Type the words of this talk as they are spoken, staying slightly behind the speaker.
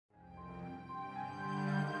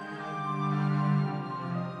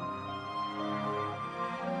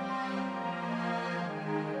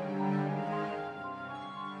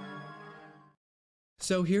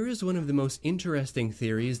So here is one of the most interesting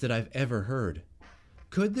theories that I've ever heard.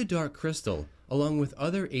 Could the Dark Crystal, along with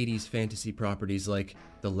other 80s fantasy properties like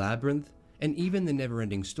The Labyrinth and even The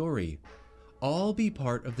NeverEnding Story, all be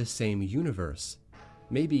part of the same universe?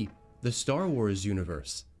 Maybe the Star Wars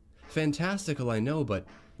universe. Fantastical, I know, but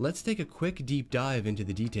let's take a quick deep dive into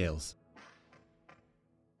the details.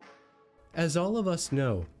 As all of us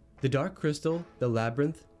know, the Dark Crystal, The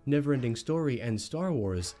Labyrinth, NeverEnding Story, and Star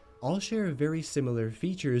Wars all share very similar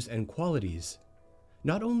features and qualities.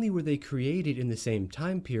 Not only were they created in the same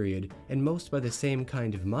time period and most by the same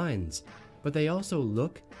kind of minds, but they also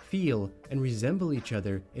look, feel, and resemble each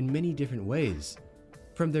other in many different ways.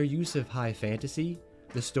 From their use of high fantasy,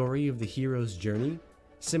 the story of the hero's journey,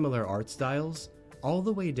 similar art styles, all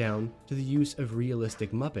the way down to the use of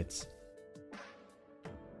realistic Muppets.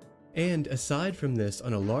 And aside from this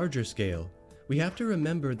on a larger scale, we have to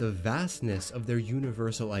remember the vastness of their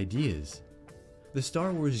universal ideas. The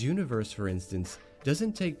Star Wars universe, for instance,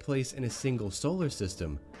 doesn't take place in a single solar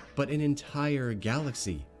system, but an entire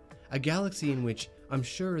galaxy. A galaxy in which I'm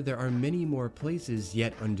sure there are many more places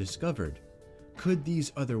yet undiscovered. Could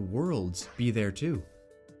these other worlds be there too?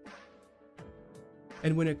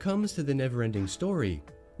 And when it comes to the NeverEnding Story,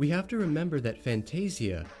 we have to remember that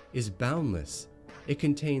Fantasia is boundless. It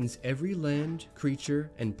contains every land,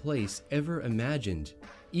 creature, and place ever imagined,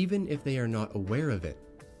 even if they are not aware of it.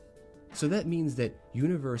 So that means that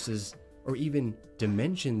universes, or even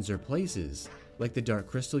dimensions or places, like the Dark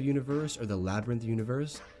Crystal universe or the Labyrinth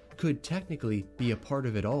universe, could technically be a part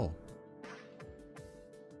of it all.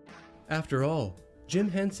 After all, Jim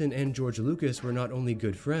Henson and George Lucas were not only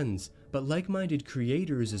good friends, but like-minded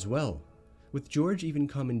creators as well, with George even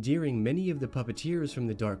commandeering many of the puppeteers from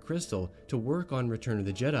the Dark Crystal to work on Return of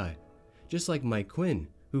the Jedi, just like Mike Quinn,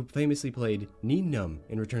 who famously played Nien Nunb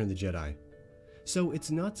in Return of the Jedi. So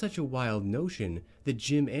it's not such a wild notion that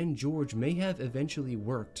Jim and George may have eventually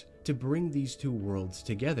worked to bring these two worlds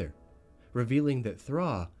together, revealing that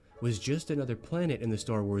Thra was just another planet in the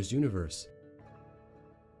Star Wars universe.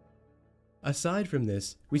 Aside from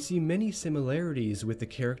this, we see many similarities with the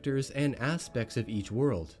characters and aspects of each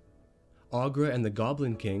world. Aughra and the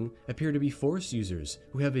Goblin King appear to be Force users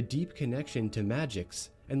who have a deep connection to magics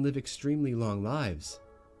and live extremely long lives.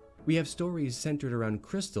 We have stories centered around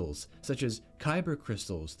crystals such as Kyber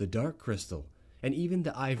crystals, the Dark Crystal, and even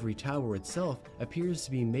the Ivory Tower itself appears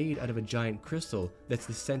to be made out of a giant crystal that's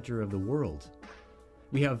the center of the world.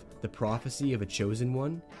 We have the prophecy of a chosen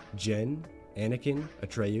one, Jen, Anakin,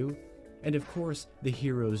 Atreyu, and of course the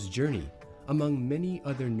hero's journey, among many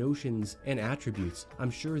other notions and attributes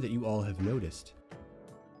I'm sure that you all have noticed.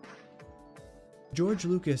 George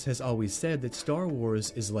Lucas has always said that Star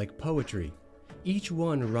Wars is like poetry. Each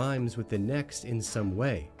one rhymes with the next in some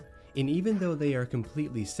way, and even though they are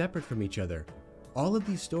completely separate from each other, all of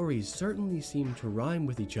these stories certainly seem to rhyme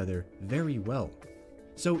with each other very well.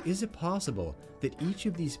 So is it possible that each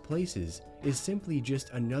of these places is simply just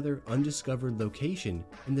another undiscovered location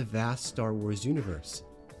in the vast Star Wars universe?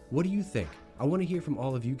 What do you think? I want to hear from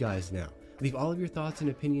all of you guys now. Leave all of your thoughts and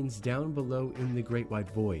opinions down below in the Great White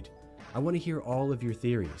Void. I want to hear all of your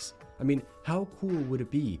theories. I mean, how cool would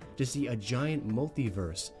it be to see a giant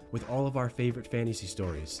multiverse with all of our favorite fantasy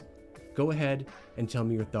stories? Go ahead and tell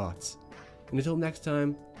me your thoughts. And until next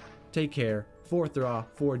time, take care. For Thra,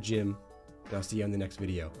 for Jim, and I'll see you on the next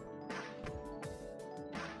video.